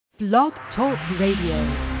Blog Talk Radio.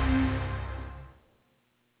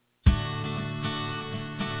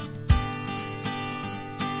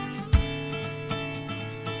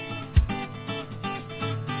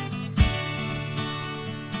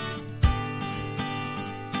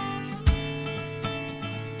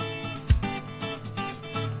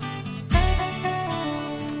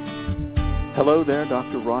 Hello there,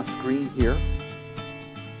 Dr. Ross Green here,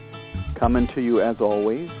 coming to you as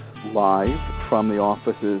always, live from the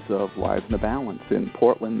offices of Lives in the Balance in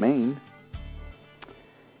Portland, Maine.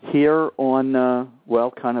 Here on,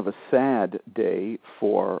 kind of a sad day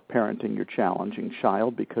for parenting your challenging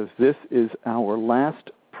child, because this is our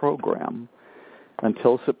last program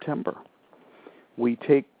until September. We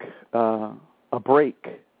take a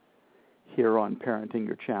break here on Parenting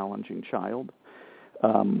Your Challenging Child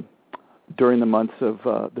during the months of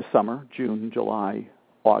the summer, June, July,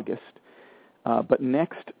 August. But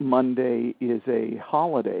next Monday is a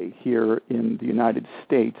holiday here in the United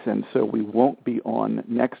States, and so we won't be on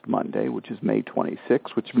next Monday, which is May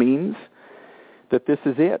 26th, which means that this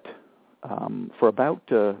is it for about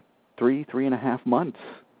 3.5 months.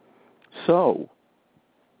 So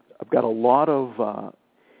I've got a lot of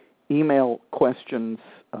email questions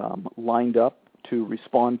lined up to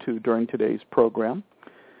respond to during today's program.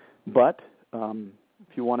 But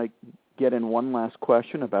if you want to get in one last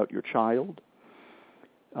question about your child,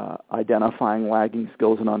 identifying lagging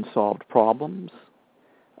skills and unsolved problems,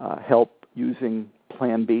 help using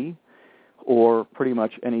Plan B, or pretty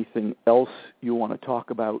much anything else you want to talk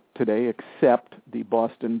about today except the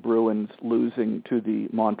Boston Bruins losing to the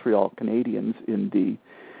Montreal Canadiens in the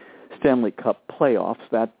Stanley Cup playoffs,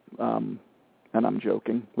 that and I'm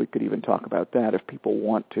joking. We could even talk about that if people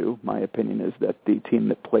want to. My opinion is that the team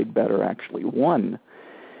that played better actually won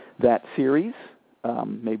that series.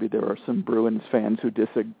 Maybe there are some Bruins fans who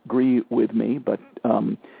disagree with me, but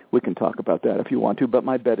we can talk about that if you want to. But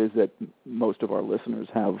my bet is that most of our listeners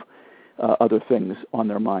have other things on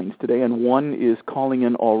their minds today, and one is calling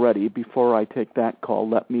in already. Before I take that call,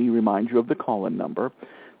 let me remind you of the call-in number,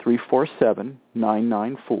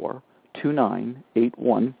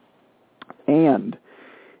 347-994-2981. And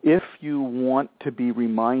if you want to be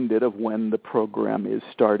reminded of when the program is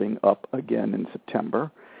starting up again in September,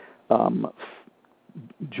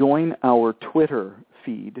 join our Twitter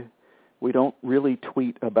feed. We don't really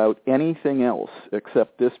tweet about anything else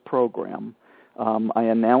except this program. I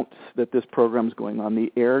announce that this program is going on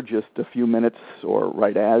the air just a few minutes or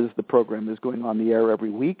right as the program is going on the air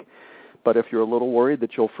every week. But if you're a little worried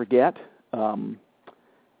that you'll forget,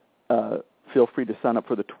 feel free to sign up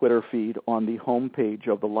for the Twitter feed on the homepage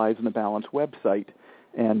of the Lives in the Balance website,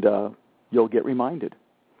 and you'll get reminded.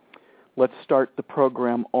 Let's start the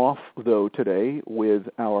program off, though, today with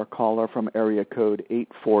our caller from area code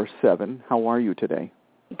 847. How are you today?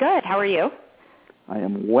 Good. How are you? I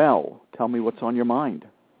am well. Tell me what's on your mind.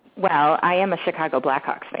 Well, I am a Chicago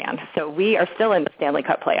Blackhawks fan, so we are still in the Stanley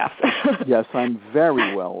Cup playoffs. Yes, I'm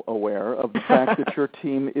very well aware of the fact that your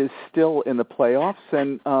team is still in the playoffs,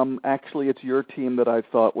 and actually it's your team that I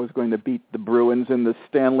thought was going to beat the Bruins in the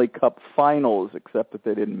Stanley Cup finals, except that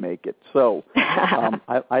they didn't make it. So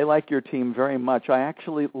I like your team very much. I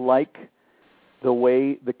actually like the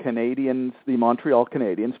way the Montreal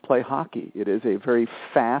Canadiens play hockey. It is a very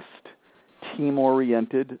fast,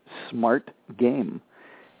 team-oriented, smart game.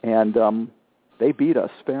 And they beat us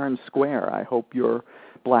fair and square. I hope your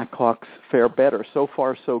Blackhawks fare better. So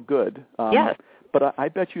far, so good. Yes. But I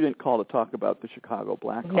bet you didn't call to talk about the Chicago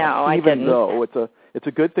Blackhawks. No, I didn't. Even though it's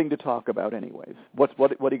a good thing to talk about anyways. What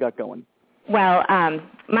do you got going? Well,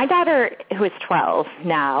 my daughter, who is 12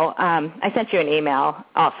 now, I sent you an email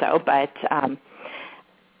also, but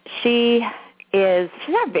she's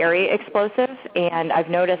not very explosive, and I've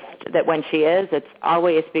noticed that when she is, it's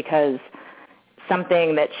always because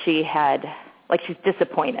something that she had, like she's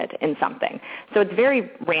disappointed in something. So it's very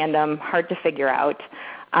random, hard to figure out.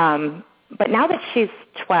 But now that she's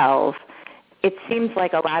 12, it seems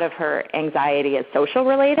like a lot of her anxiety is social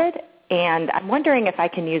related, and I'm wondering if I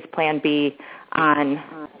can use Plan B on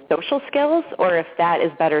social skills, or if that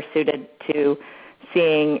is better suited to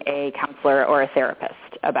seeing a counselor or a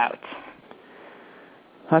therapist about.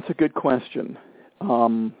 That's a good question.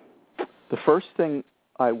 The first thing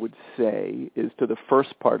I would say is to the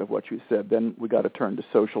first part of what you said, then we got to turn to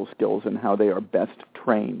social skills and how they are best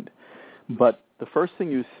trained. But the first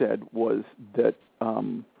thing you said was that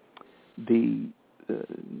the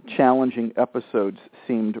challenging episodes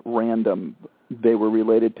seemed random. They were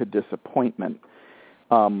related to disappointment.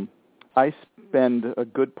 I spend a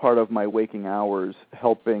good part of my waking hours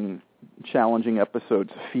helping challenging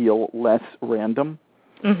episodes feel less random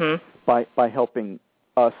by helping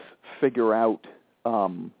us figure out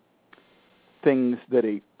things that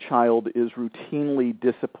a child is routinely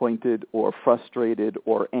disappointed or frustrated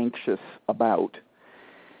or anxious about.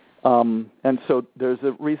 And so there's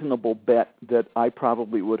a reasonable bet that I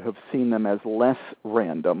probably would have seen them as less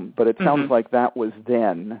random, but it sounds like that was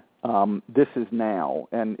then. This is now,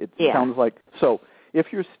 and it sounds like, so if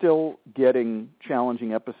you're still getting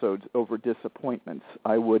challenging episodes over disappointments,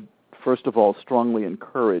 I would, first of all, strongly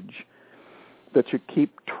encourage that you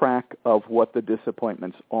keep track of what the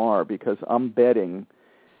disappointments are, because I'm betting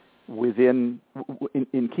in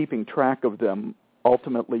keeping track of them,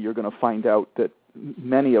 ultimately you're going to find out that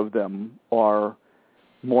many of them are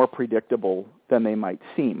more predictable than they might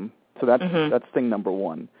seem. So that's thing number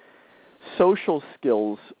one. Social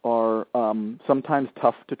skills are sometimes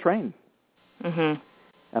tough to train.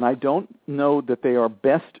 And I don't know that they are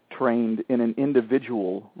best trained in an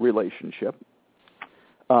individual relationship,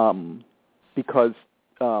 because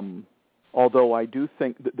although I do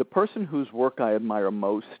think the person whose work I admire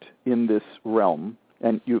most in this realm,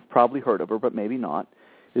 and you've probably heard of her, but maybe not,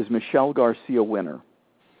 is Michelle Garcia Winner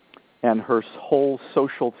and her whole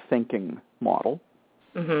social thinking model.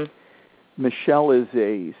 Michelle is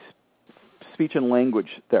a speech and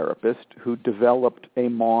language therapist who developed a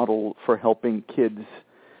model for helping kids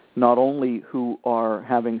not only who are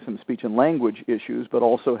having some speech and language issues, but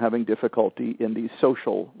also having difficulty in the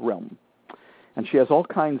social realm. And she has all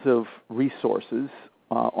kinds of resources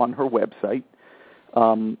on her website.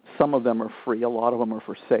 Some of them are free. A lot of them are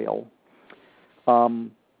for sale.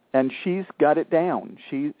 And she's got it down.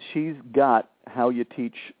 She's got how you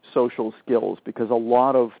teach social skills, because a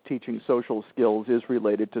lot of teaching social skills is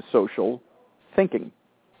related to social thinking.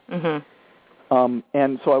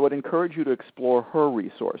 And so I would encourage you to explore her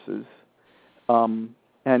resources.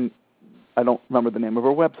 And I don't remember the name of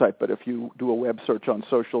her website, but if you do a web search on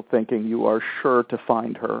social thinking, you are sure to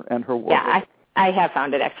find her and her work. Yeah, I have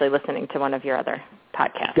found it actually listening to one of your other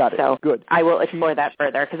podcasts. Got it. So good. I will explore that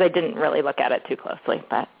further, because I didn't really look at it too closely.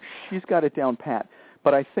 But she's got it down pat.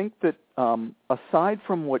 But I think that aside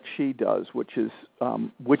from what she does, which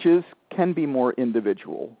can be more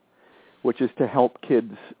individual, which is to help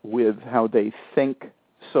kids with how they think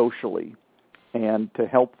socially and to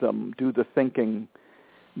help them do the thinking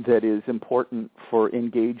that is important for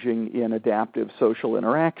engaging in adaptive social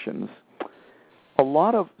interactions, a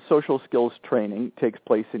lot of social skills training takes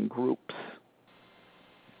place in groups.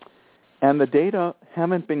 And the data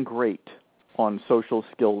haven't been great on social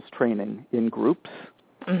skills training in groups.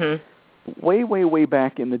 Way, way, way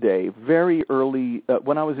back in the day, very early,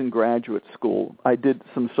 when I was in graduate school, I did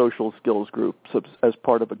some social skills groups as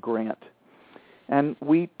part of a grant. And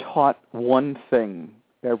we taught one thing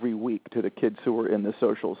every week to the kids who were in the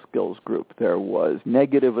social skills group. There was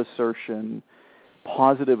negative assertion,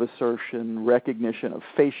 positive assertion, recognition of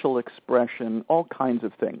facial expression, all kinds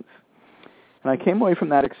of things. And I came away from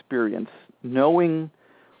that experience knowing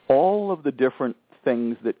all of the different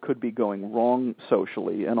things that could be going wrong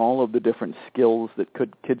socially and all of the different skills that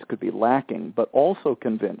kids could be lacking, but also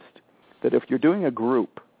convinced that if you're doing a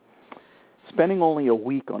group, spending only a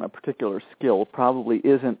week on a particular skill probably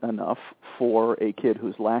isn't enough for a kid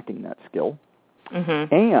who's lacking that skill.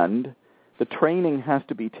 And the training has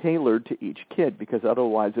to be tailored to each kid, because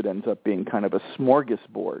otherwise it ends up being kind of a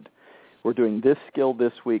smorgasbord. We're doing this skill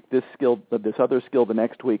this week, this other skill the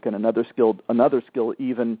next week, and another skill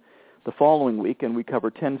even the following week, and we cover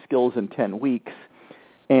 10 skills in 10 weeks.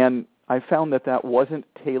 And I found that wasn't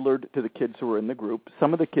tailored to the kids who were in the group.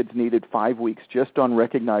 Some of the kids needed 5 weeks just on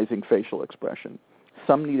recognizing facial expression.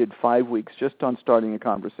 Some needed 5 weeks just on starting a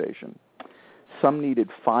conversation. Some needed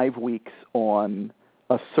 5 weeks on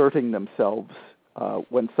asserting themselves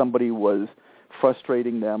when somebody was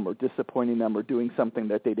frustrating them or disappointing them or doing something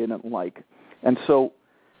that they didn't like. And so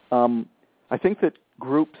I think that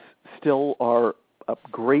groups still are a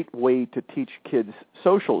great way to teach kids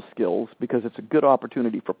social skills, because it's a good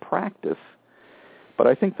opportunity for practice. But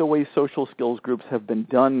I think the way social skills groups have been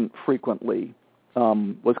done frequently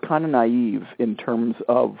was kind of naive in terms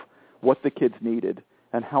of what the kids needed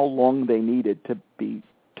and how long they needed to be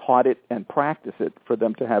taught it and practice it for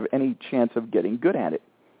them to have any chance of getting good at it.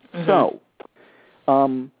 So,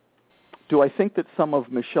 do I think that some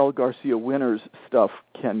of Michelle Garcia Winner's stuff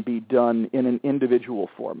can be done in an individual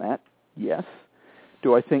format? Yes.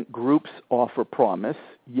 Do I think groups offer promise?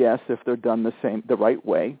 Yes, if they're done the right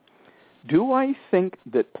way. Do I think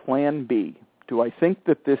that Plan B, do I think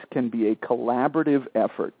that this can be a collaborative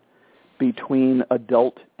effort between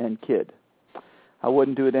adult and kid? I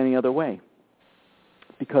wouldn't do it any other way,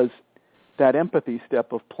 because that empathy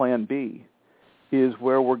step of Plan B is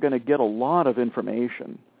where we're going to get a lot of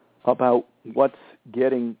information about what's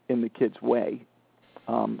getting in the kid's way.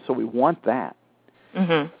 So we want that.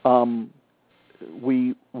 Mm-hmm.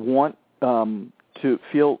 We want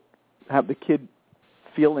to have the kid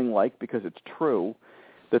feeling like, because it's true,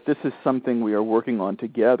 that this is something we are working on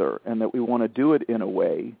together, and that we want to do it in a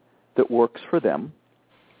way that works for them,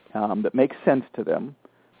 that makes sense to them,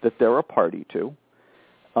 that they're a party to.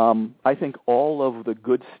 I think all of the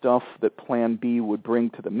good stuff that Plan B would bring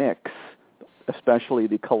to the mix, especially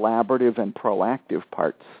the collaborative and proactive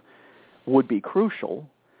parts, would be crucial.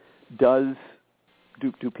 Do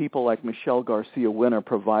people like Michelle Garcia Winner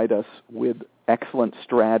provide us with excellent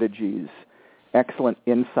strategies, excellent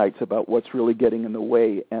insights about what's really getting in the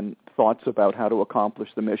way, and thoughts about how to accomplish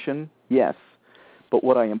the mission? Yes. But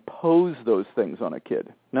would I impose those things on a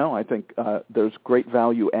kid? No, I think there's great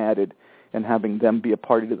value added in having them be a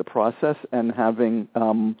party to the process and having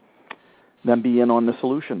them be in on the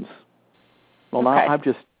solutions. Well, okay. Now I've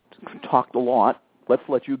just talked a lot. Let's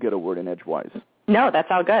let you get a word in edgewise. No, that's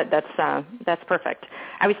all good. That's perfect.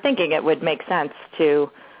 I was thinking it would make sense to,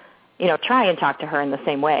 try and talk to her in the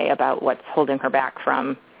same way about what's holding her back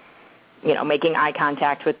from, making eye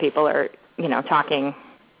contact with people, or, talking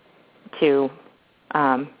to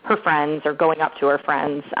her friends, or going up to her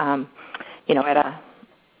friends,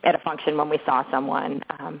 at a function when we saw someone,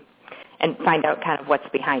 and find out kind of what's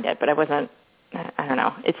behind it. But I don't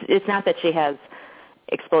know. It's not that she has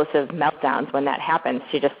explosive meltdowns when that happens.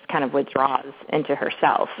 She just kind of withdraws into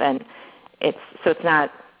herself, and it's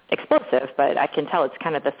not explosive, but I can tell it's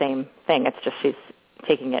kind of the same thing. It's just she's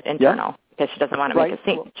taking it internal because she doesn't want to make a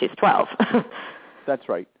scene. She's 12. That's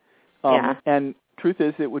right. Yeah. And truth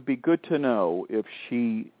is, it would be good to know if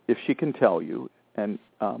she can tell you, and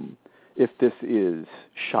if this is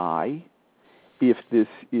shy, if this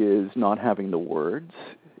is not having the words,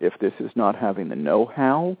 if this is not having the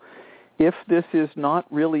know-how, if this is not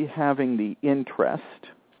really having the interest.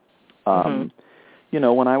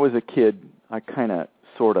 When I was a kid, I kind of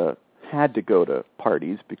sort of had to go to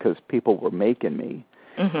parties because people were making me.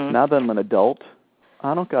 Mm-hmm. Now that I'm an adult,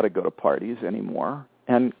 I don't got to go to parties anymore.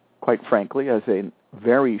 And quite frankly, as a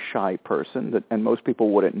very shy person, and most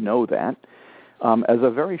people wouldn't know that, as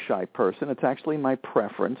a very shy person, it's actually my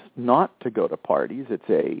preference not to go to parties.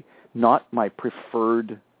 It's not my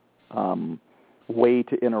preferred way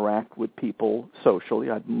to interact with people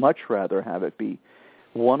socially. I'd much rather have it be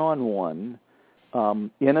one-on-one,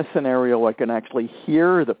 in a scenario I can actually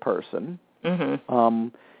hear the person. Mm-hmm.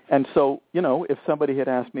 And so, if somebody had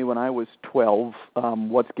asked me when I was 12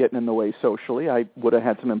 what's getting in the way socially, I would have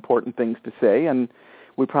had some important things to say, and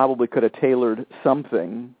we probably could have tailored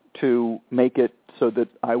something to make it so that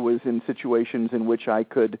I was in situations in which I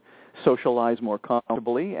could socialize more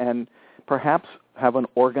comfortably, and perhaps have an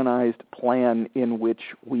organized plan in which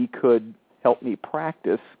we could help me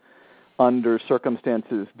practice under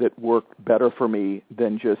circumstances that worked better for me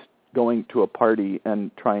than just going to a party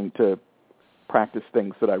and trying to practice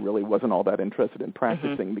things that I really wasn't all that interested in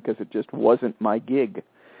practicing, mm-hmm. because it just wasn't my gig.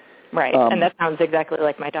 Right, and that sounds exactly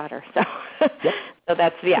like my daughter. So, yep. So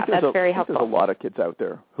that's very helpful. There's a lot of kids out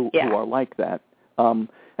there who are like that. And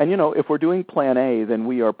if we're doing Plan A, then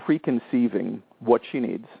we are preconceiving what she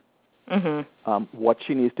needs, mm-hmm. What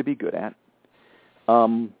she needs to be good at.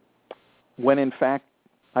 When in fact,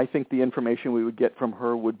 I think the information we would get from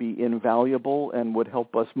her would be invaluable and would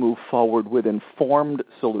help us move forward with informed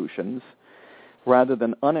solutions rather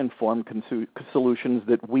than uninformed solutions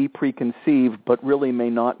that we preconceive but really may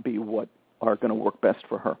not be what are going to work best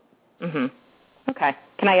for her. Mm-hmm. Okay.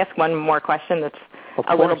 Can I ask one more question that's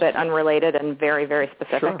a little bit unrelated and very, very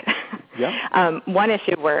specific? Sure. Yeah. One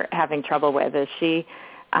issue we're having trouble with is she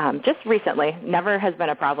just recently, never has been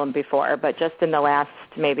a problem before, but just in the last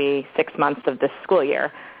maybe 6 months of this school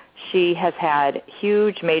year, she has had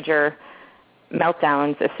huge, major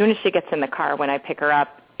meltdowns as soon as she gets in the car when I pick her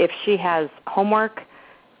up, if she has homework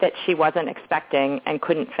that she wasn't expecting and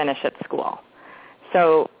couldn't finish at school.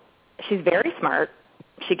 So she's very smart.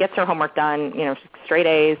 She gets her homework done, straight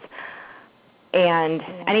A's, and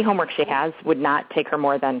any homework she has would not take her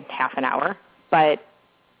more than half an hour. But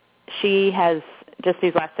she has just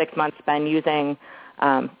these last 6 months been using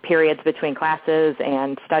periods between classes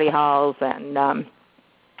and study halls and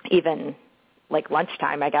even like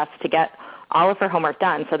lunchtime, I guess, to get all of her homework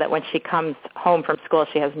done so that when she comes home from school,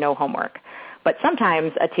 she has no homework. But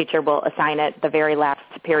sometimes a teacher will assign it the very last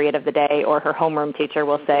period of the day, or her homeroom teacher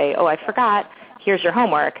will say, oh, I forgot, here's your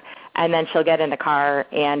homework. And then she'll get in the car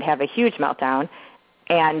and have a huge meltdown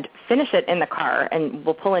and finish it in the car, and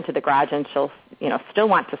we'll pull into the garage, and she'll still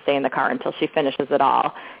want to stay in the car until she finishes it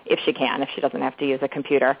all, if she can, if she doesn't have to use a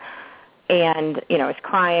computer. And, is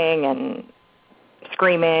crying and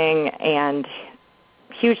screaming and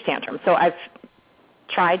huge tantrums. So I've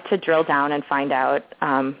tried to drill down and find out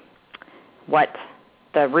what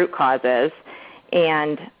the root cause is.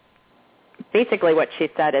 And basically what she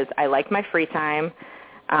said is, I like my free time.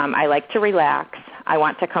 I like to relax. I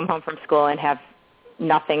want to come home from school and have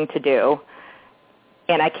nothing to do.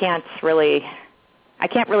 And I can't really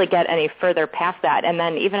get any further past that. And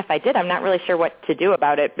then even if I did, I'm not really sure what to do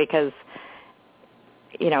about it because,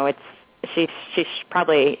 she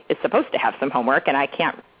probably is supposed to have some homework, and I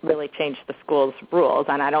can't really change the school's rules,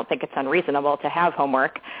 and I don't think it's unreasonable to have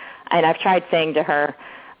homework. And I've tried saying to her,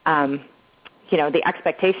 the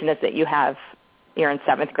expectation is that you're in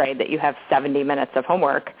 7th grade, that you have 70 minutes of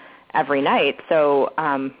homework every night. So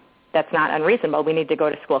that's not unreasonable. We need to go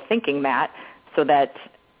to school thinking that, so that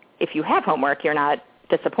if you have homework, you're not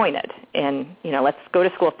disappointed. And, let's go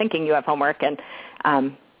to school thinking you have homework, and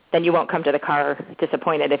then you won't come to the car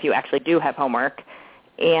disappointed if you actually do have homework.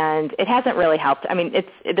 And it hasn't really helped. I mean,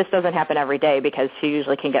 this doesn't happen every day because she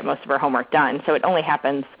usually can get most of her homework done. So it only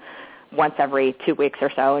happens once every 2 weeks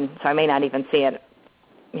or so, and so I may not even see it,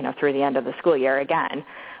 through the end of the school year again.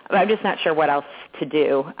 But I'm just not sure what else to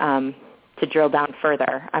do to drill down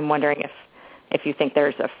further. I'm wondering if you think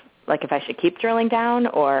there's if I should keep drilling down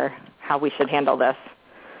or how we should handle this.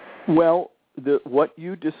 Well, what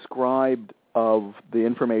you described of the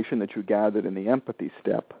information that you gathered in the empathy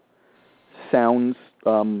step sounds,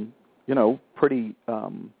 pretty,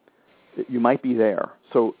 you might be there.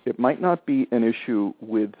 So it might not be an issue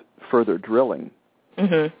with further drilling.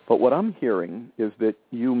 Mm-hmm. But what I'm hearing is that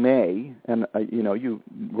you may, and you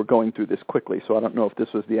were going through this quickly, so I don't know if this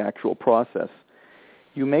was the actual process,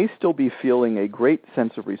 you may still be feeling a great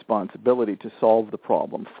sense of responsibility to solve the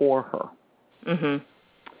problem for her. Mm-hmm.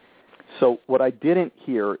 So what I did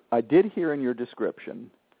hear in your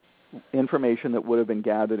description information that would have been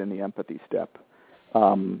gathered in the empathy step.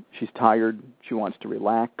 She's tired. She wants to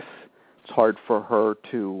relax. It's hard for her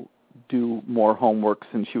to do more homework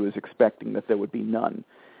since she was expecting that there would be none.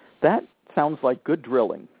 That sounds like good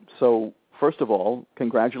drilling. So first of all,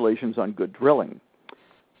 congratulations on good drilling.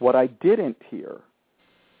 What I didn't hear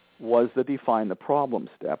was the define the problem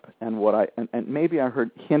step, and maybe I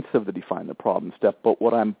heard hints of the define the problem step, but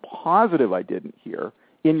what I'm positive I didn't hear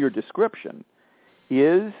in your description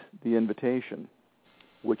is the invitation,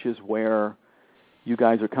 which is where you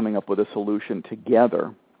guys are coming up with a solution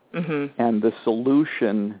together, mm-hmm. and the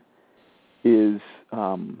solution is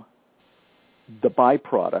the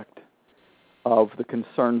byproduct of the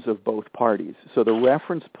concerns of both parties. So the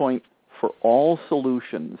reference point for all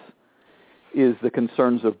solutions is the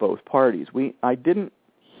concerns of both parties. I didn't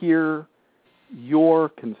hear your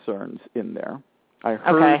concerns in there. I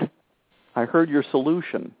heard your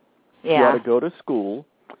solution. Yeah. You ought to go to school,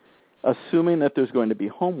 assuming that there's going to be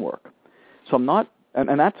homework. So I'm not,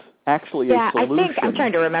 and that's actually a solution. I think I'm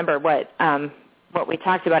trying to remember what we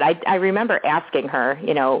talked about. I remember asking her,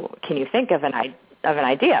 can you think of an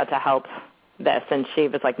idea to help this? And she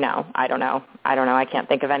was like, no, I don't know. I can't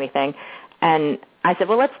think of anything. And I said,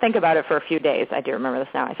 well, let's think about it for a few days. I do remember this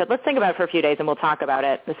now. I said, let's think about it for a few days, and we'll talk about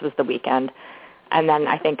it. This was the weekend. And then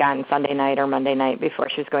I think on Sunday night or Monday night before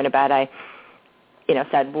she was going to bed, I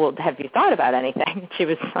said, well, have you thought about anything? She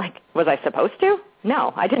was like, was I supposed to?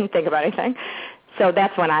 No, I didn't think about anything. So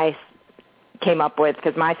that's when I came up with,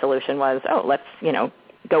 because my solution was, let's,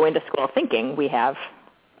 go into school thinking we have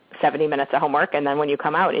 70 minutes of homework, and then when you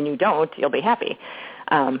come out and you don't, you'll be happy.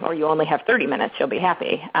 Or you only have 30 minutes, you'll be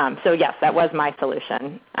happy. So, yes, that was my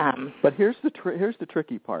solution. But here's the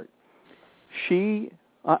tricky part.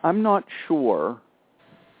 I'm not sure,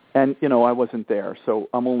 and, I wasn't there, so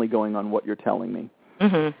I'm only going on what you're telling me.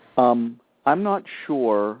 Mm-hmm. I'm not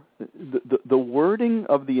sure. The wording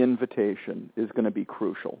of the invitation is going to be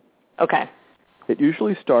crucial. Okay. It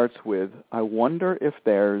usually starts with, I wonder if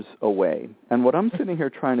there's a way. And what I'm sitting here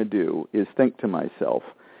trying to do is think to myself,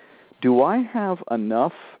 do I have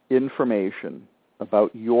enough information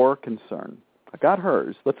about your concern? I got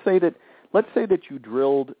hers. Let's say that you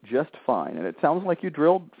drilled just fine, and it sounds like you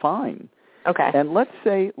drilled fine. Okay. And let's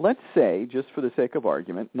say, just for the sake of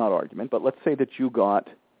argument, not argument, but let's say that you got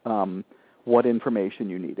what information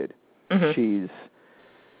you needed. Mm-hmm.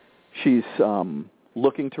 She's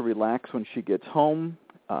looking to relax when she gets home.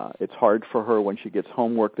 It's hard for her when she gets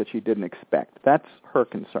homework that she didn't expect. That's her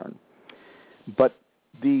concern. But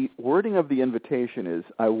the wording of the invitation is,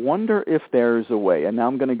 I wonder if there's a way, and now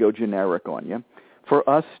I'm going to go generic on you, for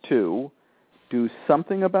us to do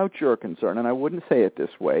something about your concern, and I wouldn't say it this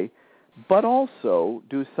way, but also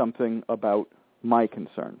do something about my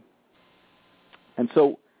concern. And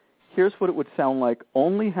so here's what it would sound like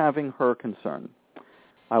only having her concern.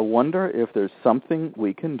 I wonder if there's something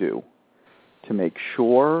we can do to make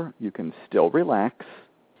sure you can still relax,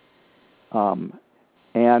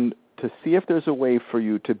 and to see if there's a way for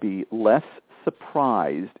you to be less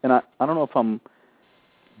surprised. And I don't know if I'm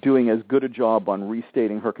doing as good a job on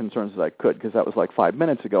restating her concerns as I could, because that was like 5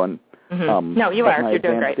 minutes ago. And no, you are. You're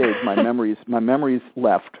doing great. Stage, my memories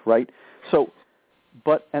left, right? So,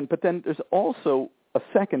 but then there's also a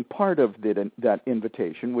second part of that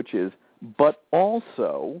invitation, which is, but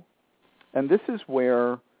also, and this is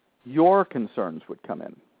where your concerns would come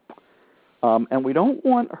in. And we don't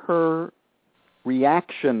want her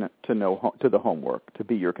reaction to the homework to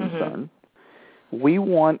be your concern. We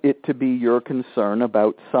want it to be your concern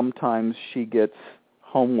about sometimes she gets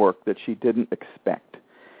homework that she didn't expect.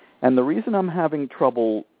 And the reason I'm having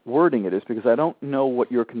trouble wording it is because I don't know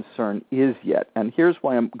what your concern is yet. And here's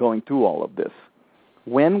why I'm going through all of this.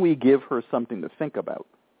 When we give her something to think about,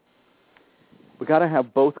 we got to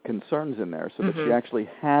have both concerns in there so that she actually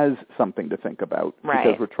has something to think about. Right.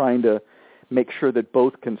 Because we're trying to make sure that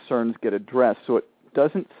both concerns get addressed so it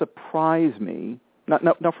doesn't surprise me.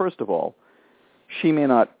 Now, first of all, she may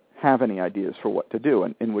not have any ideas for what to do,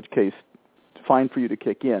 in which case it's fine for you to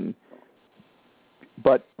kick in.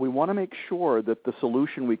 But we want to make sure that the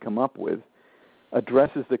solution we come up with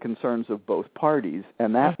addresses the concerns of both parties,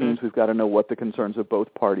 and that means we've got to know what the concerns of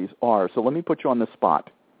both parties are. So let me put you on the spot.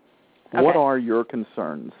 Okay. What are your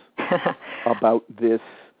concerns about this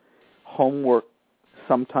homework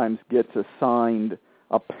sometimes gets assigned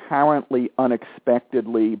apparently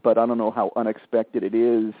unexpectedly, but I don't know how unexpected it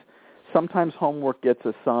is. Sometimes homework gets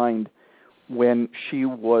assigned when she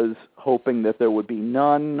was hoping that there would be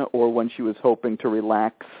none, or when she was hoping to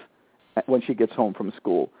relax when she gets home from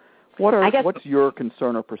school. What's your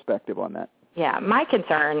concern or perspective on that? Yeah, my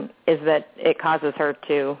concern is that it causes her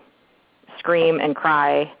to scream and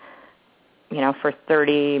cry, for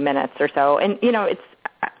 30 minutes or so. And,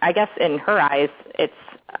 I guess in her eyes, it's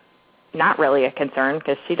not really a concern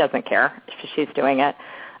because she doesn't care if she's doing it.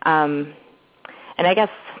 And I guess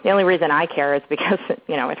the only reason I care is because,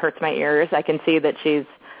 it hurts my ears. I can see that she's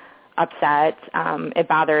upset. It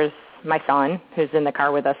bothers my son, who's in the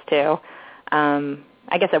car with us, too.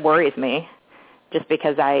 I guess it worries me just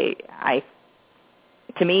because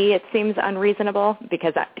to me, it seems unreasonable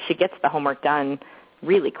because she gets the homework done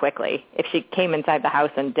really quickly. If she came inside the house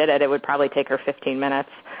and did it, it would probably take her 15 minutes.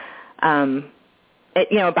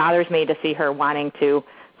 It bothers me to see her wanting to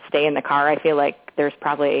stay in the car. I feel like there's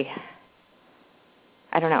probably,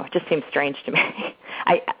 I don't know, it just seems strange to me.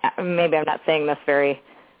 Maybe I'm not saying this very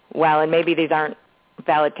well, and maybe these aren't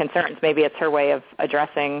valid concerns. Maybe it's her way of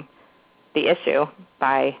addressing the issue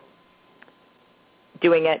by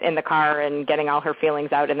doing it in the car and getting all her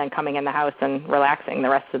feelings out and then coming in the house and relaxing the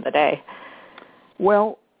rest of the day.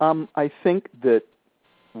 Well, I think that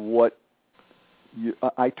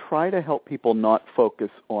I try to help people not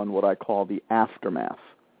focus on what I call the aftermath.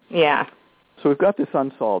 Yeah. So we've got this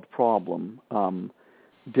unsolved problem,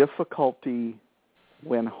 difficulty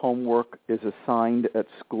when homework is assigned at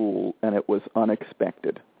school and it was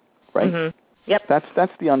unexpected, right? Mm-hmm. Yep.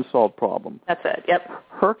 That's the unsolved problem. That's it, yep.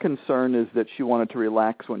 Her concern is that she wanted to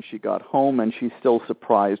relax when she got home, and she's still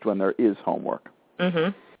surprised when there is homework.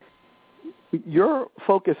 Mm-hmm. Your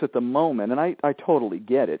focus at the moment, and I totally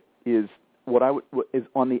get it, is is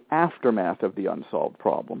on the aftermath of the unsolved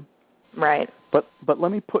problem. Right. But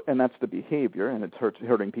let me and that's the behavior, and it's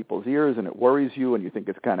hurting people's ears, and it worries you, and you think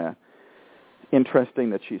it's kind of interesting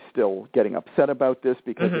that she's still getting upset about this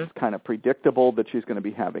because it's kind of predictable that she's going to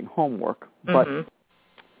be having homework. But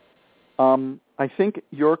I think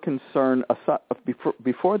your concern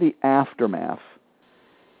before the aftermath,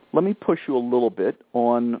 let me push you a little bit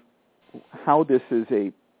on how this is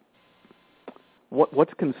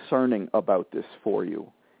what's concerning about this for you.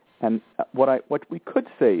 And what we could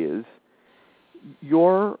say is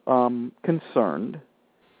you're concerned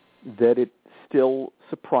that it's still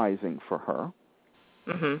surprising for her.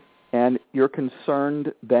 Mm-hmm. And you're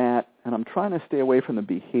concerned that, and I'm trying to stay away from the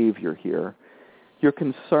behavior here, you're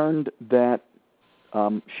concerned that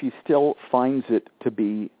she still finds it to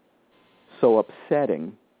be so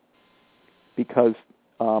upsetting because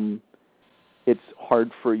it's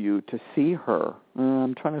hard for you to see her.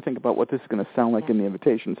 I'm trying to think about what this is going to sound like in the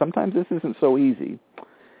invitation. Sometimes this isn't so easy.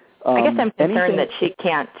 I guess I'm concerned that she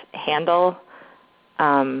can't handle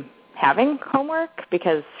having homework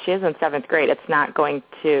because she is in 7th grade. It's not going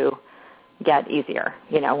to get easier,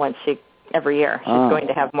 once every year she's going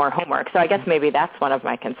to have more homework. So I guess maybe that's one of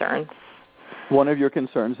my concerns. One of your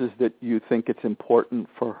concerns is that you think it's important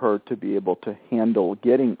for her to be able to handle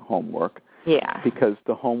getting homework. Yeah. Because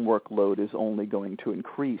the homework load is only going to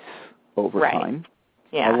increase over time.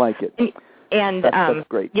 Yeah. I like it. And that's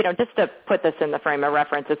great. Just to put this in the frame of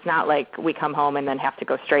reference, it's not like we come home and then have to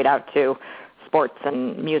go straight out to sports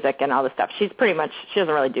and music and all this stuff. She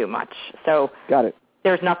doesn't really do much. So got it.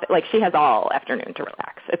 There's nothing, like she has all afternoon to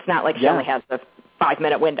relax. It's not like she only has a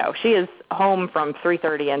 5-minute window. She is home from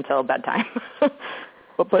 3:30 until bedtime.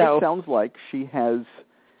 but it sounds like she has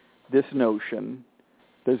this notion,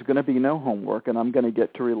 there's going to be no homework and I'm going to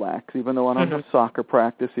get to relax, even though I don't have soccer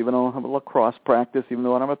practice, even though I don't have a lacrosse practice, even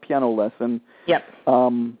though I don't have a piano lesson. Yep.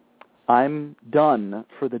 I'm done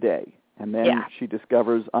for the day. And then she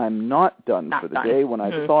discovers I'm not done for the day when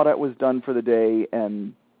I thought I was done for the day,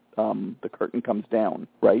 and the curtain comes down,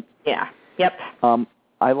 right? Yeah. Yep.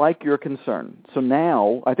 I like your concern. So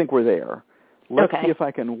now I think we're there. Let's see if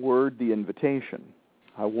I can word the invitation.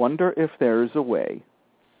 I wonder if there's a way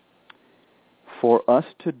for us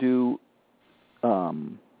to do,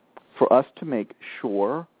 for us to make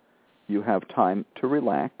sure you have time to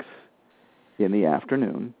relax in the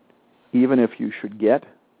afternoon, even if you should get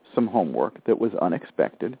some homework that was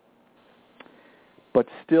unexpected, but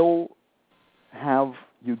still have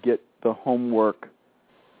you get the homework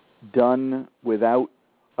done without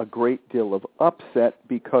a great deal of upset,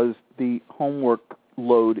 because the homework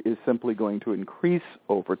load is simply going to increase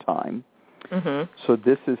over time. So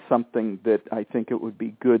this is something that I think it would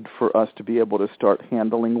be good for us to be able to start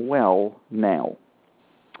handling well now.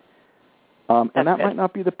 And that might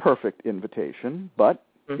not be the perfect invitation, but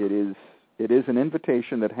it is an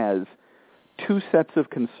invitation that has two sets of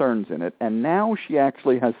concerns in it, and now she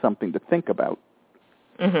actually has something to think about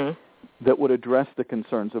that would address the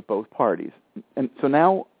concerns of both parties. And so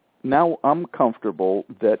now I'm comfortable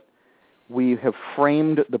that we have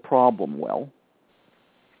framed the problem well.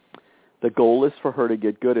 The goal is for her to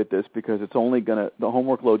get good at this, because the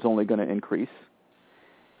homework load's only going to increase.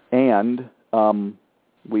 And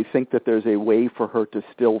we think that there's a way for her to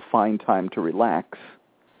still find time to relax,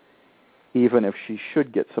 even if she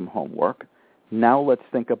should get some homework. Now let's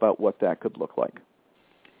think about what that could look like.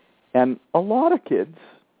 And a lot of kids,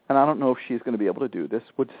 and I don't know if she's going to be able to do this,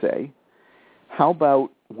 would say, how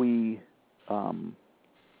about we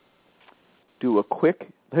do a quick,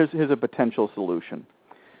 here's a potential solution.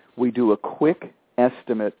 We do a quick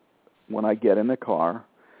estimate when I get in the car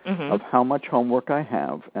of how much homework I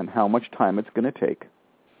have and how much time it's going to take.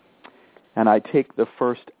 And I take the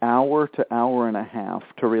first hour to hour and a half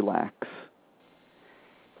to relax.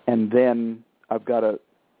 And then I've got an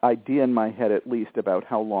idea in my head at least about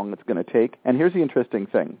how long it's going to take. And here's the interesting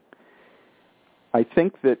thing. I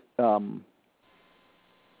think that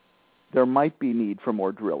there might be need for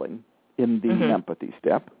more drilling in the empathy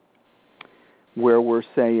step, where we're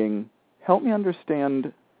saying, help me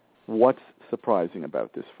understand what's surprising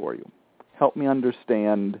about this for you. Help me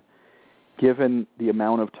understand, given the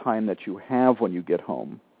amount of time that you have when you get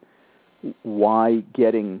home, why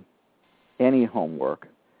getting any homework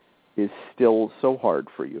is still so hard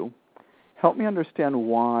for you. Help me understand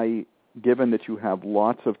why, given that you have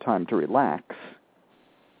lots of time to relax,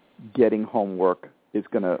 getting homework is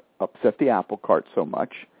going to upset the apple cart so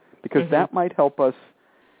much, because that might help us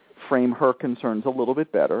frame her concerns a little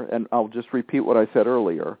bit better. And I'll just repeat what I said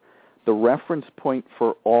earlier. The reference point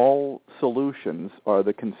for all solutions are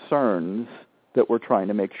the concerns that we're trying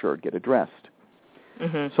to make sure get addressed.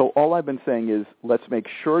 So all I've been saying is, let's make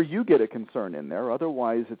sure you get a concern in there.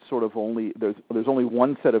 Otherwise, it's sort of only there's only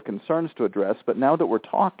one set of concerns to address. But now that we're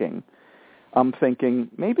talking, I'm thinking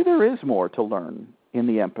maybe there is more to learn in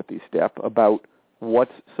the empathy step about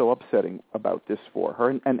what's so upsetting about this for her.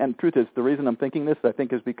 And the truth is, the reason I'm thinking this, I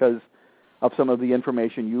think, is because of some of the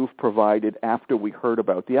information you've provided after we heard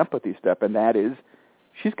about the empathy step, and that is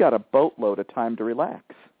she's got a boatload of time to relax.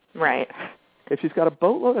 Right. If she's got a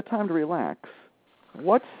boatload of time to relax,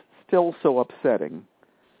 what's still so upsetting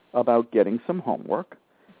about getting some homework?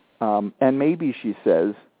 And maybe she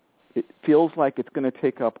says, it feels like it's going to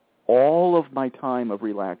take up all of my time of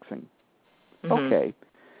relaxing. Okay.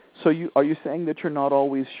 So are you saying that you're not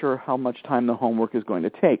always sure how much time the homework is going to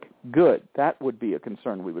take? Good. That would be a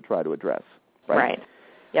concern we would try to address, right? Right.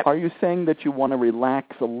 Yep. Are you saying that you want to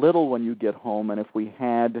relax a little when you get home, and if we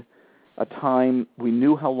had a time, we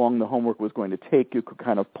knew how long the homework was going to take, you could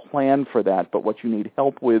kind of plan for that, but what you need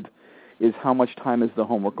help with is how much time is the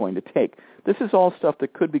homework going to take? This is all stuff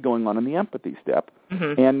that could be going on in the empathy step,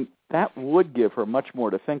 and that would give her much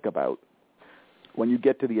more to think about when you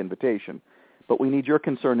get to the invitation. But we need your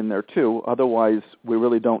concern in there, too. Otherwise, we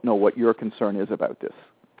really don't know what your concern is about this.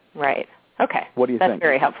 Right. Okay. What do you think? That's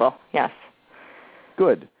very helpful. Yes.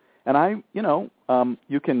 Good. And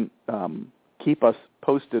you can keep us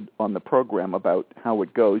posted on the program about how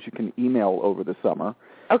it goes. You can email over the summer.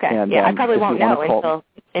 Okay. And, I probably won't know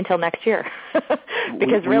until next year,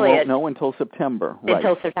 because we won't know until September. Right.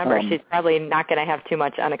 Until September, she's probably not going to have too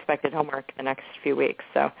much unexpected homework the next few weeks.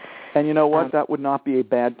 So. And you know what? That would not be a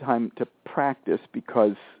bad time to practice,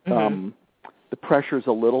 because the pressure's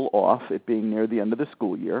a little off, it being near the end of the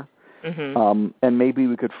school year. And maybe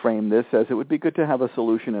we could frame this as it would be good to have a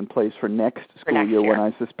solution in place for next school year, when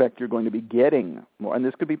I suspect you're going to be getting more. And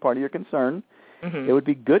this could be part of your concern. It would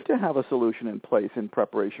be good to have a solution in place in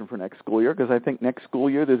preparation for next school year, because I think next school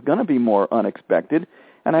year there's going to be more unexpected.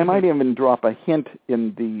 And I might even drop a hint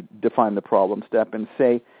in the define the problem step and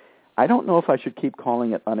say, I don't know if I should keep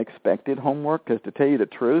calling it unexpected homework, because to tell you the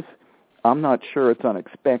truth, I'm not sure it's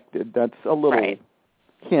unexpected. That's a little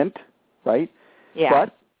hint, right? Yeah.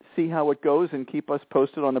 But see how it goes and keep us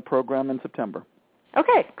posted on the program in September.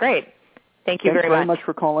 Okay, great. Thank you Thanks very much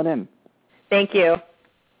for calling in. Thank you.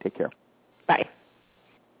 Take care. Bye.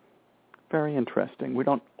 Very interesting. We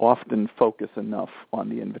don't often focus enough on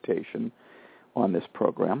the invitation on this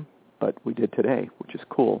program, but we did today, which is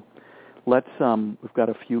cool. We've got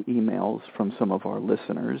a few emails from some of our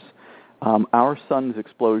listeners. Our son's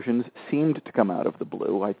explosions seemed to come out of the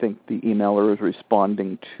blue. I think the emailer is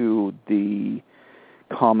responding to the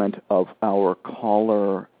comment of our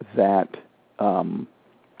caller that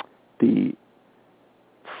the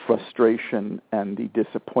frustration and the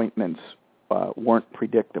disappointments weren't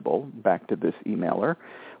predictable, back to this emailer.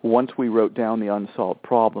 Once we wrote down the unsolved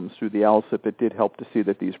problems through the ALSIP, it did help to see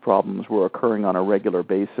that these problems were occurring on a regular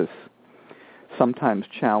basis. Sometimes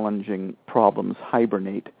challenging problems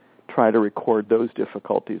hibernate. Try to record those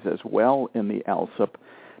difficulties as well in the ALSIP.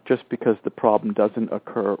 Just because the problem doesn't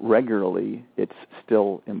occur regularly, it's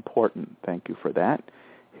still important. Thank you for that.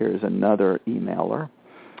 Here's another emailer.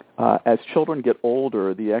 As children get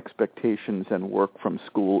older, the expectations and work from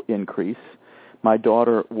school increase. My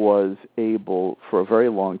daughter was able for a very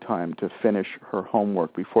long time to finish her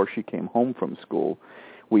homework before she came home from school.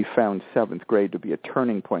 We found 7th grade to be a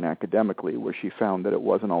turning point academically, where she found that it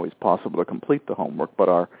wasn't always possible to complete the homework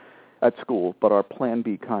at school, but our Plan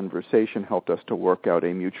B conversation helped us to work out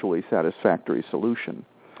a mutually satisfactory solution.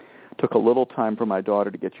 Took a little time for my daughter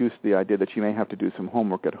to get used to the idea that she may have to do some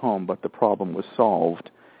homework at home, but the problem was solved,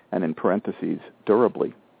 and in parentheses,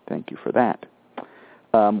 durably. Thank you for that.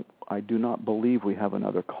 I do not believe we have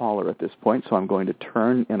another caller at this point, so I'm going to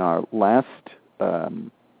turn in our last,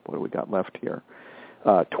 what do we got left here?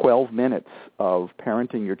 12 minutes of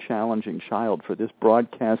parenting your challenging child for this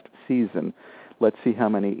broadcast season. Let's see how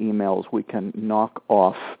many emails we can knock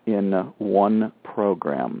off in one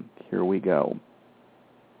program. Here we go.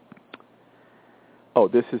 Oh,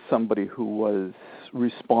 this is somebody who was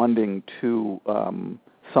responding to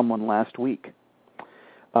someone last week.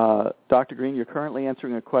 Dr. Green, you're currently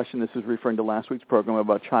answering a question. This is referring to last week's program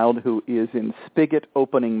about a child who is in spigot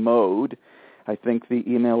opening mode. I think the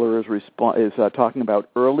emailer is talking about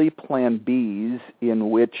early Plan Bs, in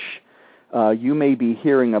which you may be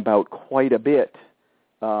hearing about quite a bit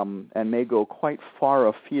and may go quite far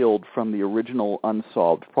afield from the original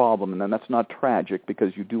unsolved problem. And then that's not tragic,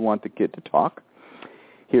 because you do want the kid to talk.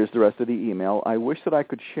 Here's the rest of the email. I wish that I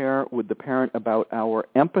could share with the parent about our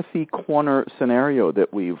empathy corner scenario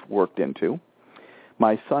that we've worked into.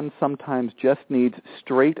 My son sometimes just needs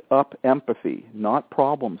straight-up empathy, not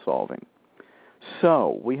problem solving.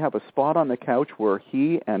 So we have a spot on the couch where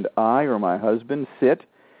he and I or my husband sit,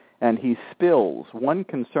 and he spills one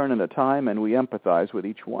concern at a time, and we empathize with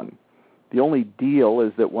each one. The only deal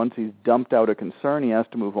is that once he's dumped out a concern, he has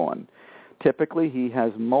to move on. Typically, he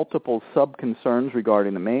has multiple sub-concerns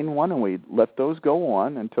regarding the main one, and we let those go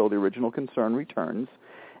on until the original concern returns,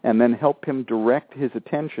 and then help him direct his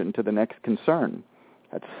attention to the next concern.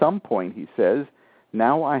 At some point, he says,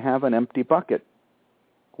 now I have an empty bucket.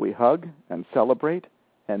 We hug and celebrate,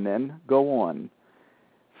 and then go on.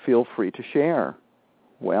 Feel free to share.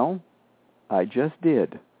 Well, I just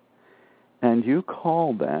did. And you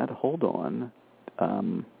call that, hold on,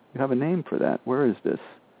 you have a name for that. Where is this?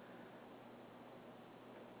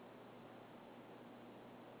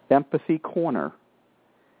 Empathy Corner.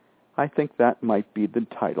 I think that might be the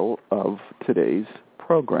title of today's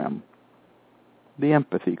program. The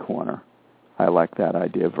Empathy Corner. I like that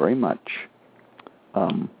idea very much.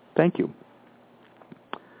 Thank you.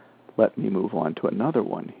 Let me move on to another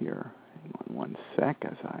one here. Hang on one sec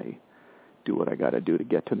as I do what I got to do to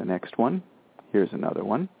get to the next one. Here's another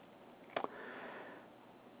one.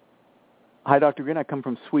 Hi, Dr. Green. I come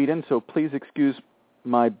from Sweden, so please excuse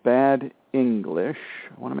my bad English.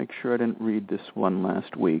 I want to make sure I didn't read this one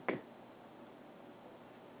last week.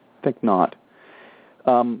 I think not.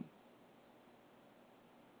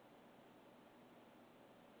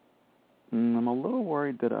 I'm a little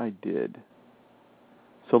worried that I did.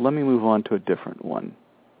 So let me move on to a different one.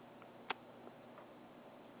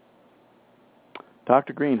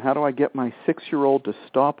 Dr. Green, how do I get my 6-year-old to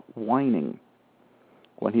stop whining?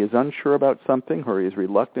 When he is unsure about something or he is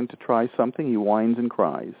reluctant to try something, he whines and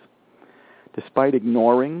cries. Despite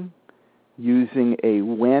ignoring, using a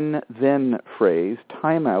when-then phrase,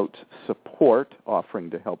 timeout, support, offering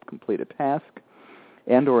to help complete a task,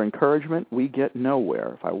 and or encouragement, we get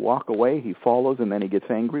nowhere. If I walk away, he follows, and then he gets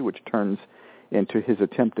angry, which turns into his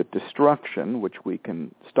attempt at destruction, which we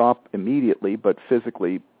can stop immediately, but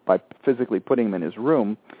by physically putting him in his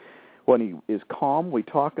room. When he is calm, we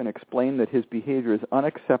talk and explain that his behavior is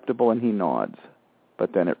unacceptable, and he nods.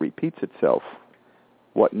 But then it repeats itself.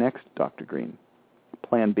 What next, Dr. Green?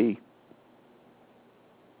 Plan B.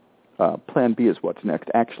 Plan B is what's next.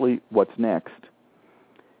 Actually, what's next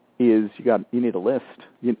is you need a list.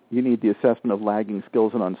 You need the assessment of lagging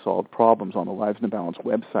skills and unsolved problems on the Lives in the Balance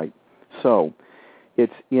website. So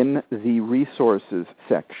it's in the resources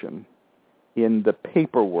section, in the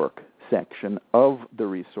paperwork section of the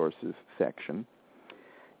resources section.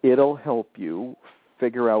 It'll help you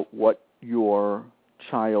figure out what your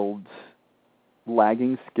child's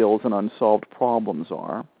lagging skills and unsolved problems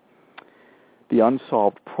are. The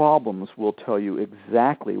unsolved problems will tell you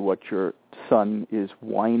exactly what your son is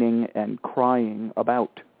whining and crying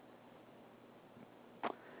about.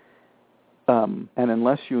 And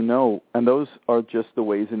unless you know, and those are just the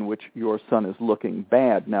ways in which your son is looking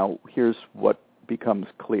bad. Now, here's what becomes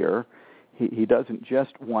clear. He doesn't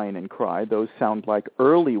just whine and cry. Those sound like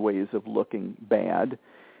early ways of looking bad.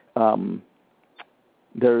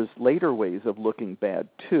 There's later ways of looking bad,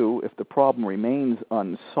 too. If the problem remains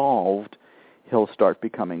unsolved, he'll start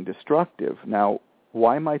becoming destructive. Now,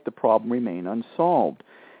 why might the problem remain unsolved?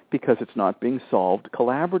 Because it's not being solved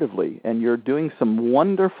collaboratively, and you're doing some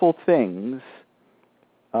wonderful things.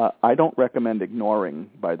 I don't recommend ignoring,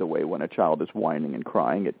 by the way, when a child is whining and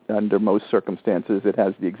crying. Under most circumstances, it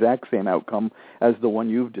has the exact same outcome as the one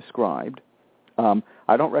you've described.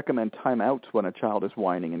 I don't recommend timeouts when a child is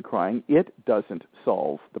whining and crying. It doesn't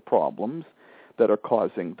solve the problems that are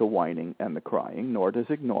causing the whining and the crying, nor does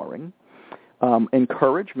ignoring.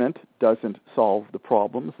 Encouragement doesn't solve the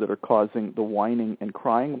problems that are causing the whining and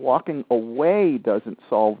crying. Walking away doesn't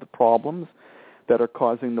solve the problems that are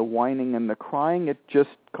causing the whining and the crying. It just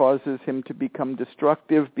causes him to become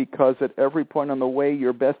destructive, because at every point on the way,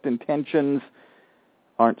 your best intentions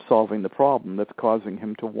aren't solving the problem that's causing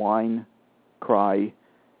him to whine, cry,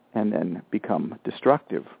 and then become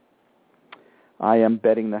destructive. I am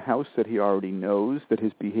betting the house that he already knows that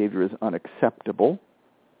his behavior is unacceptable.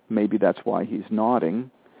 Maybe that's why he's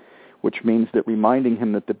nodding, which means that reminding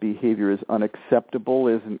him that the behavior is unacceptable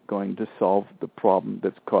isn't going to solve the problem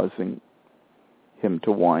that's causing him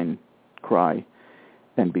to whine, cry,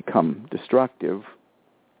 and become destructive.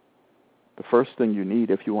 The first thing you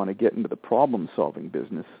need if you want to get into the problem-solving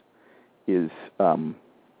business is,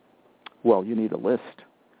 you need a list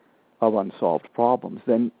of unsolved problems.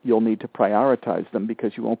 Then you'll need to prioritize them,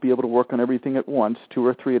 because you won't be able to work on everything at once, 2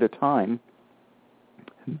 or 3 at a time.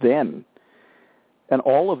 Then, and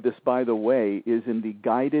all of this, by the way, is in the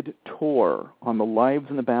guided tour on the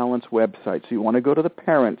Lives in the Balance website. So you want to go to the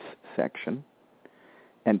parents section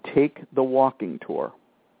and take the walking tour.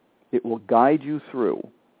 It will guide you through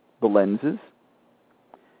the lenses.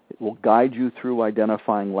 It will guide you through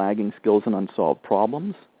identifying lagging skills and unsolved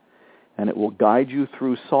problems. And it will guide you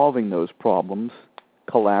through solving those problems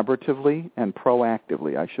collaboratively and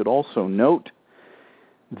proactively. I should also note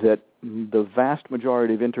that the vast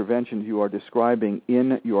majority of interventions you are describing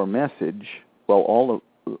in your message,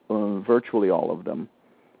 virtually all of them,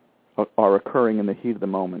 are occurring in the heat of the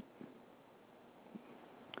moment.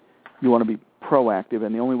 You want to be proactive,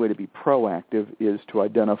 and the only way to be proactive is to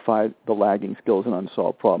identify the lagging skills and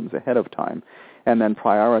unsolved problems ahead of time, and then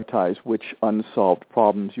prioritize which unsolved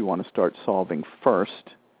problems you want to start solving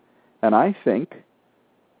first. And I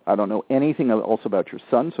don't know anything else about your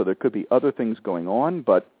son, so there could be other things going on,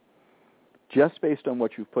 but just based on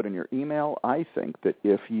what you've put in your email, I think that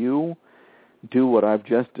if you do what I've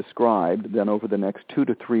just described, then over the next 2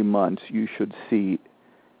 to 3 months, you should see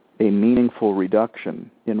a meaningful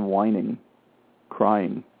reduction in whining,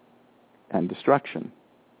 crying, and destruction.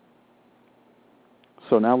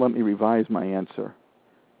 So now let me revise my answer.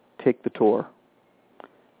 Take the tour.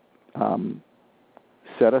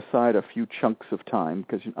 Set aside a few chunks of time,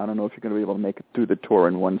 because I don't know if you're going to be able to make it through the tour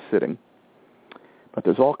in one sitting. But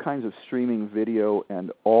there's all kinds of streaming video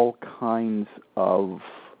and all kinds of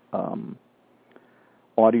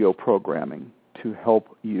audio programming to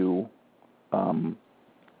help you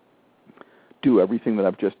do everything that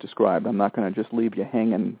I've just described. I'm not going to just leave you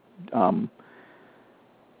hanging.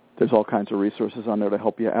 There's all kinds of resources on there to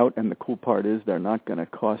help you out, and the cool part is they're not going to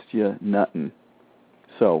cost you nothing.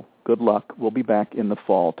 So good luck. We'll be back in the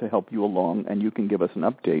fall to help you along, and you can give us an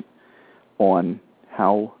update on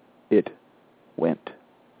how it went.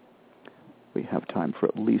 We have time for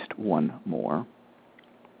at least one more.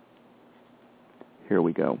 Here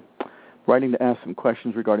we go. Writing to ask some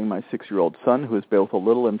questions regarding my 6-year-old son, who is both a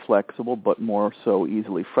little inflexible but more so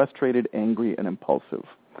easily frustrated, angry, and impulsive.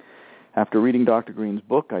 After reading Dr. Green's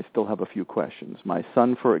book, I still have a few questions. My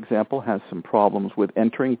son, for example, has some problems with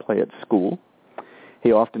entering play at school.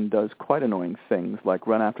 He often does quite annoying things, like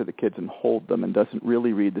run after the kids and hold them, and doesn't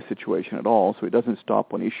really read the situation at all, so he doesn't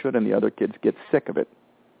stop when he should, and the other kids get sick of it.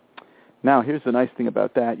 Now, here's the nice thing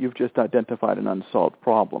about that. You've just identified an unsolved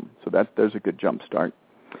problem, so there's a good jump start.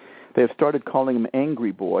 They have started calling him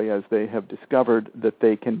Angry Boy, as they have discovered that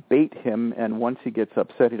they can bait him, and once he gets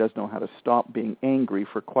upset, he doesn't know how to stop being angry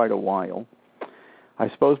for quite a while. I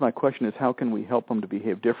suppose my question is, how can we help him to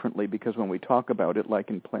behave differently? Because when we talk about it, like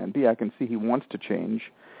in Plan B, I can see he wants to change,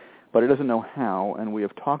 but he doesn't know how, and we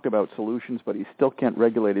have talked about solutions, but he still can't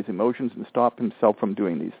regulate his emotions and stop himself from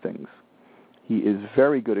doing these things. He is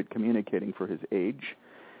very good at communicating for his age,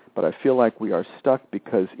 but I feel like we are stuck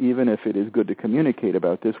because even if it is good to communicate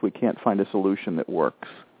about this, we can't find a solution that works.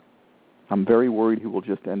 I'm very worried he will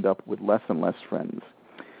just end up with less and less friends.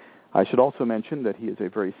 I should also mention that he is a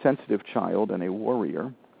very sensitive child and a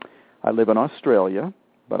worrier. I live in Australia,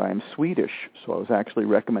 but I am Swedish, so I was actually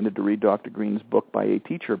recommended to read Dr. Green's book by a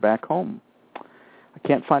teacher back home. I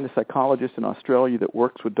can't find a psychologist in Australia that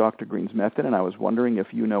works with Dr. Green's method, and I was wondering if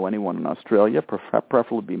you know anyone in Australia,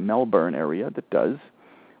 preferably Melbourne area, that does.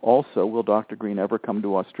 Also, will Dr. Green ever come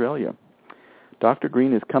to Australia? Dr.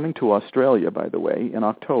 Green is coming to Australia, by the way, in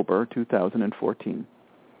October 2014.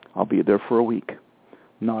 I'll be there for a week.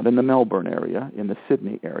 Not in the Melbourne area, in the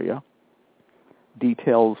Sydney area.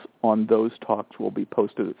 Details on those talks will be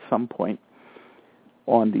posted at some point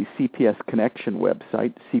on the CPS Connection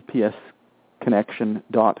website,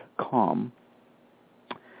 cpsconnection.com.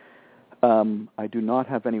 I do not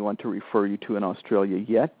have anyone to refer you to in Australia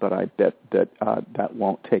yet, but I bet that that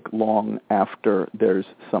won't take long after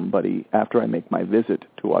I make my visit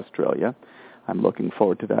to Australia. I'm looking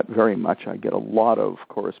forward to that very much. I get a lot of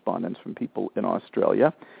correspondence from people in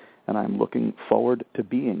Australia, and I'm looking forward to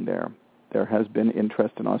being there. There has been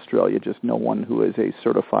interest in Australia, just no one who is a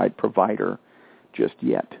certified provider just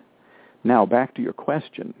yet. Now, back to your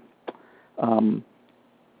question. I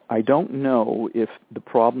don't know if the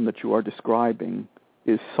problem that you are describing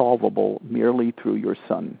is solvable merely through your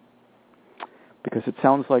son, because it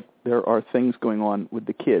sounds like there are things going on with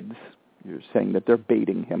the kids. You're saying that they're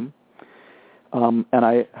baiting him. And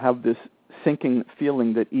I have this sinking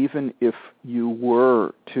feeling that even if you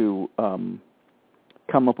were to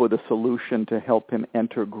come up with a solution to help him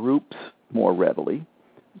enter groups more readily,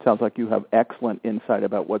 it sounds like you have excellent insight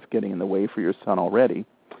about what's getting in the way for your son already,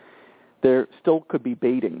 there still could be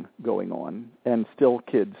baiting going on, and still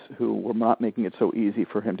kids who were not making it so easy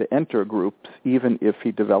for him to enter groups, even if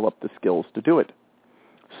he developed the skills to do it.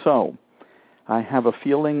 So I have a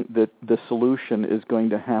feeling that the solution is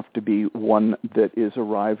going to have to be one that is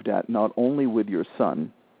arrived at not only with your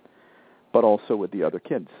son, but also with the other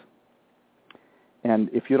kids.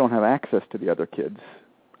 And if you don't have access to the other kids,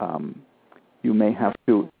 you may have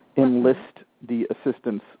to enlist the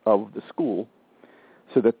assistance of the school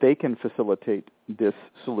so that they can facilitate this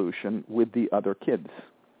solution with the other kids.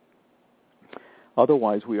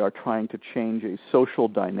 Otherwise, we are trying to change a social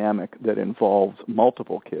dynamic that involves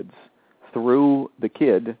multiple kids through the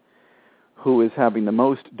kid who is having the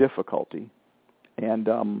most difficulty. And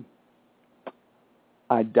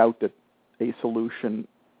I doubt that a solution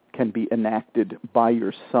can be enacted by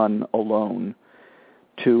your son alone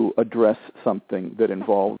to address something that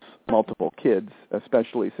involves multiple kids,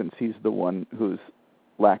 especially since he's the one who's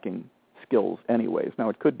lacking skills anyways. Now,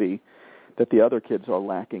 it could be that the other kids are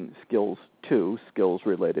lacking skills too, skills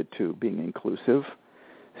related to being inclusive,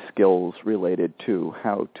 skills related to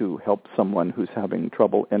how to help someone who's having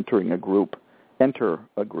trouble enter a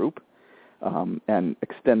group, and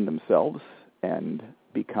extend themselves and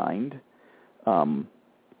be kind,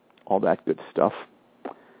 all that good stuff.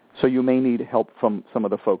 So you may need help from some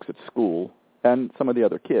of the folks at school and some of the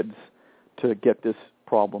other kids to get this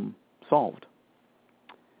problem solved.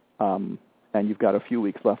 And you've got a few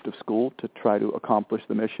weeks left of school to try to accomplish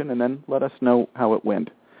the mission, and then let us know how it went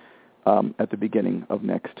at the beginning of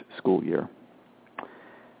next school year.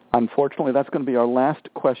 Unfortunately, that's going to be our last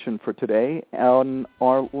question for today on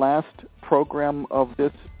our last program of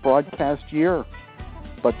this broadcast year.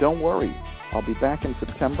 But don't worry, I'll be back in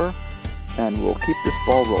September, and we'll keep this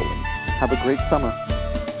ball rolling. Have a great summer.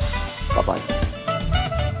 Bye-bye.